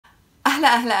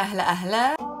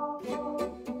أهلا.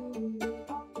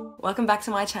 Welcome back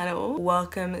to my channel.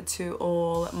 Welcome to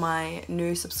all my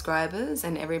new subscribers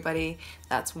and everybody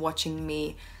that's watching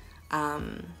me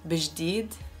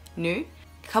بجديد, new.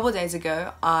 A couple days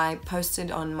ago I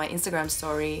posted on my Instagram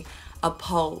story a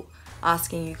poll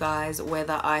asking you guys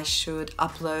whether I should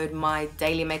upload my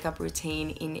daily makeup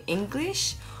routine in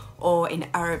English or in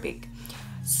Arabic.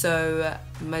 So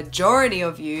majority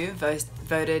of you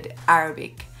voted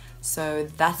Arabic. So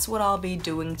that's what I'll be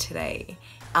doing today.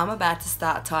 I'm about to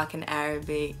start talking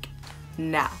Arabic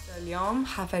now. اليوم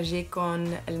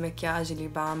حفرجيكم المكياج اللي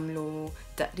بعمله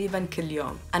تقريبا كل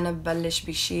يوم. أنا ببلش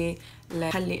بشي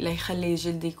ليخلي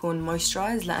جلدي يكون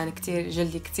moisturized لأن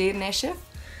جلدي كتير ناشف.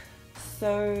 So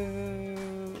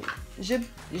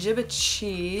جبت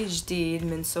شي جديد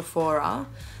من سوفورا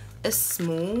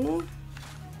اسمه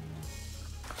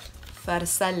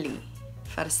فرسلي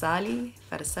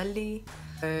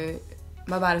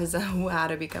ما بعرف إذا هو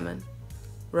عربي كمان.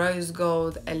 Rose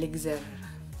Gold Elixir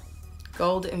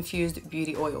Gold Infused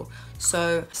Beauty Oil. So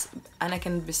أنا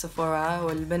كنت بسفورا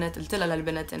والبنت قلت لها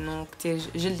للبنت إنه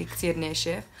جلدي كتير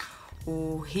ناشف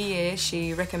وهي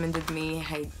she recommended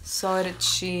me هيدي. صارت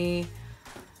شي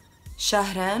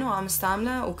شهرين وعم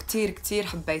استعملها وكتير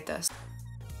حبيتها.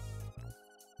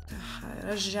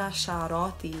 رجع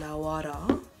شعراتي لورا.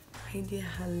 هيدي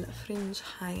هالفرنج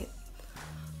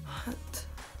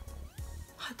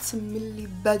حتسملي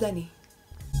بدني.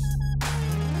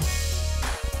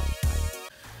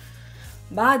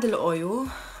 بعد الاويو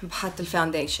بحط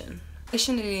الفاونديشن.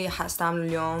 اللي حاستعمله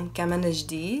اليوم كمان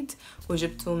جديد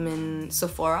وجبته من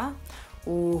سوفورا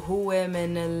وهو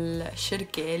من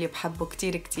الشركة اللي بحبه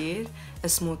كتير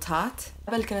اسمه تات.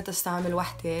 قبل كنت استعمل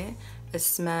وحدة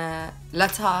اسمها لا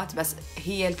تات بس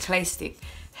هي الكلايستيك.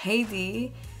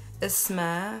 هيدي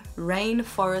اسمها Rain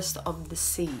Forest of the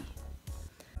Sea.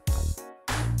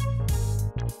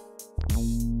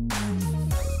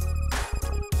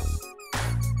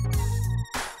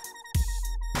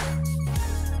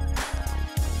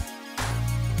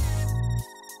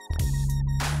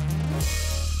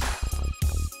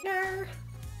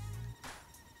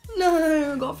 No,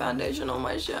 I got foundation on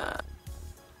my shirt.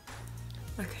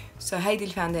 Okay, so هيدي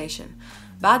الفاونديشن.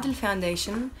 بعد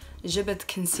الفاونديشن جبت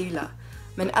كونسيلر.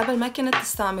 من قبل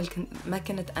ما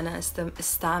كنت أنا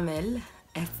استعمل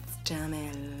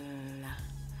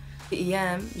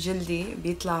بأيام جلدي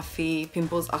بيطلع فيه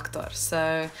بيمبلز أكتر.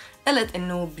 So قلت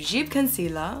إنه بجيب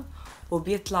كونسيلر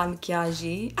وبيطلع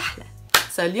مكياجي أحلى.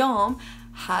 So اليوم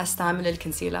حاستعمل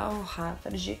الكونسيلر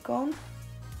وحفرجيكم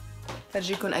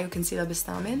أي كونسيلر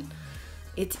بستعمل.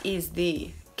 It is the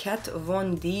Kat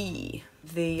Von D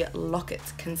the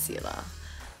Locket concealer.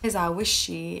 إذا على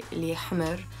وشي اللي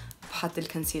حمر بحط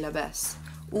الكونسيلر بس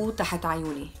وتحت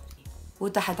عيوني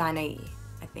وتحت عيني.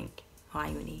 I think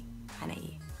عيوني I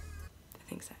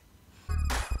think so.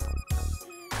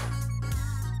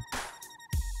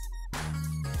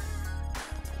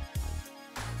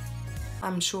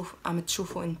 عم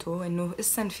تشوفوا انتو انه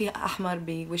اسن في احمر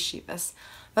بوشي بس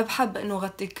ما بحب انه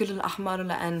غطي كل الاحمر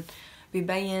لان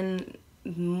بيبين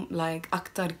like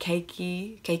اكتر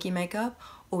كيكي ميك اب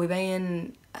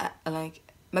وبيبين like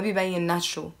ما بيبين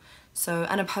natural. So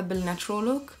انا بحب الناتشورال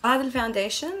لوك. بعد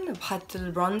الفاونديشن بحط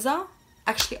البرونزر.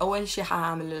 actually اول شي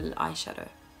حاعمل الاي شادو.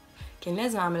 كان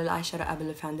لازم اعمل الاي شادو قبل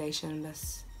الفاونديشن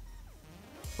بس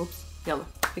اوبس يلا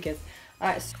بكذا.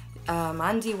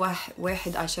 عندي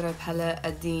واحد اي شادو بهلا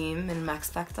قديم من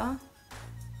ماكس فاكتور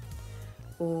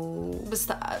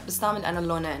وبستعمل انا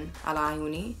اللونين على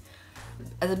عيوني.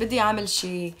 اذا بدي اعمل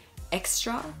شي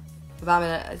اكسترا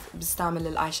بستعمل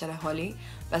الاي شادو هولي.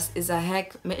 بس اذا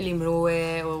هيك مقلي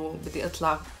مروه وبدي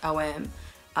اطلع قوام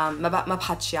ما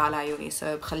بحط شي على عيوني so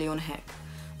بخليهم هيك.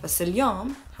 بس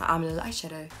اليوم هعمل الاي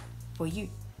شادو for you.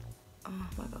 Oh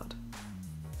my god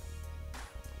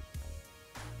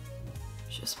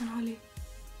شو اسمه هولي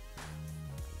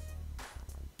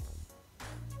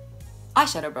اي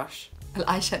شادو براش.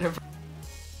 الاي شادو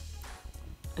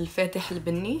الفاتح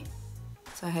البني.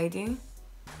 so هيدي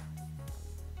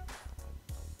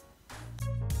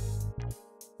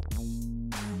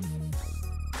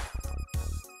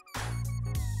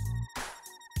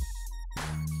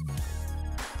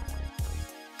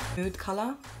نود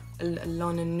كولر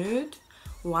اللون النود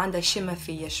وعندها شمة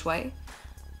فيه شوي.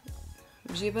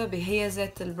 بجيبها هي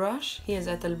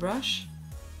ذات البرش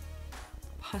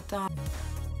بحطها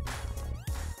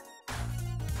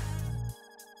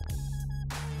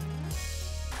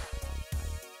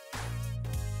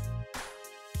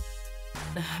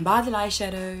بعد الاي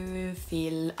شادو في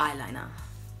الايلاينر.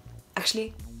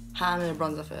 actually هعمل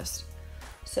البرونزر first.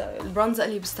 so البرونزر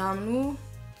اللي بستعمله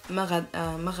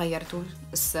ما غيرته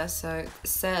السا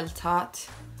التات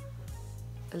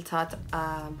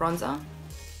bronzer.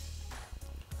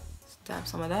 Dab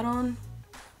some of that on.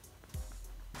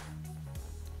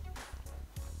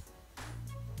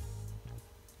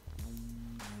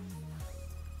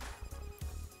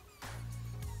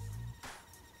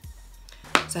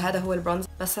 هذا هو البرونز،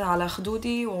 بس على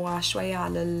خدودي وشوية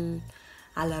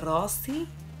على راسي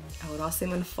أو راسي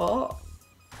من فوق،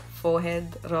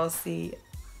 forehead، راسي،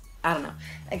 I don't know.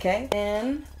 Okay.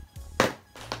 and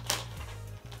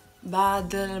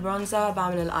بعد البرونزر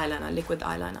بعمل الايلاينر، liquid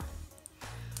eyeliner.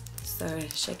 So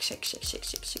shake.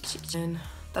 And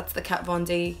that's the Kat Von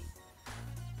D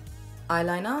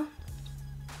eyeliner.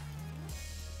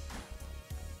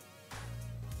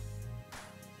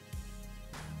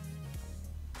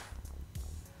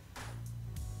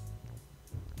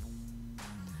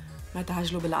 ما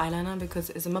تعجلوا بالايلاينر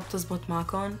because إذا ما بتزبط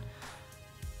معكم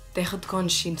تاخدكم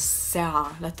شي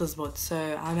ساعة لا تزبط. So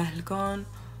عملكم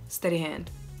steady hand.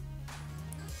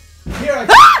 Here I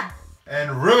come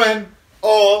and ruin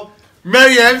all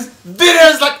Mariam's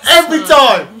dinners like every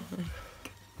time.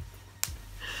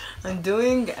 I'm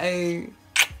doing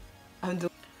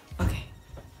okay.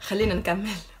 خلينا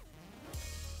نكمل.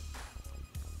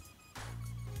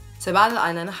 So بعد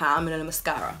الايلاينر حاعمل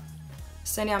الماسكارا.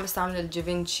 الثانية عم استعمل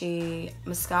الجافينشي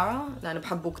ماسكارا لأنه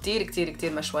بحبه كتير كتير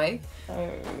كتير مشوي.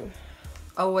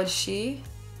 أول شي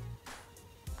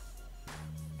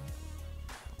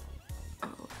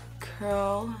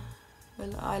كيرل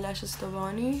بالايلاشز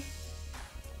تبعوني.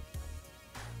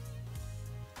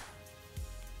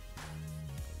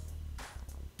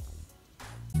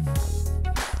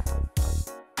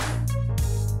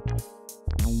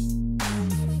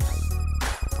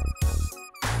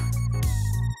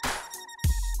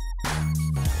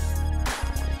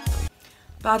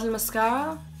 بعد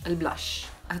الماسكارا البلاش.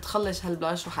 هتخلص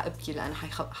هالبلاش وحابكي لأنه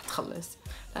حتخلص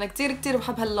لأنا كتير كتير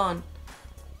بحب هاللون.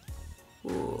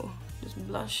 just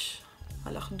بلاش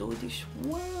على خدودي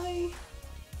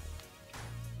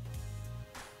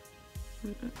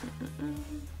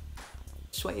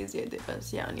شوي زيادة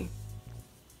بس يعني.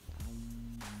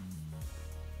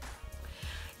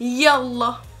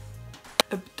 يلا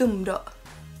بتمرق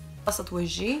قصة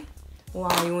وجهي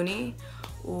وعيوني.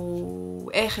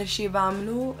 واخر شي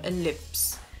بعمله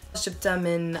اللبس. جبتها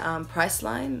من برايس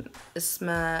لاين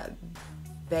اسمها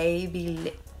بيبي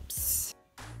ليبس.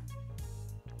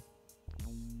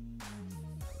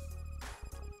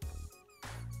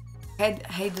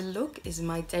 هيدا اللوك is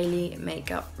my daily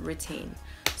makeup routine.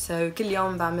 So كل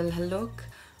يوم بعمل هاللوك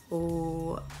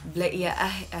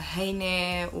وبلاقيها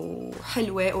هينة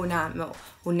وحلوة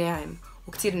وناعم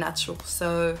وكتير ناتشرال.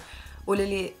 So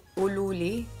قولوا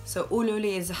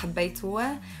لي إذا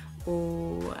حبيتوها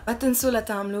وما تنسوا لا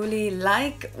تعملوا لي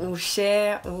لايك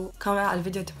وشير وكومنت على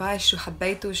الفيديو تبعي شو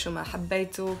حبيتوا شو ما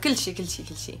حبيتوا كل شي.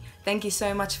 Thank you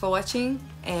so much for watching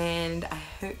and I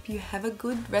hope you have a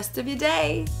good rest of your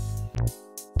day.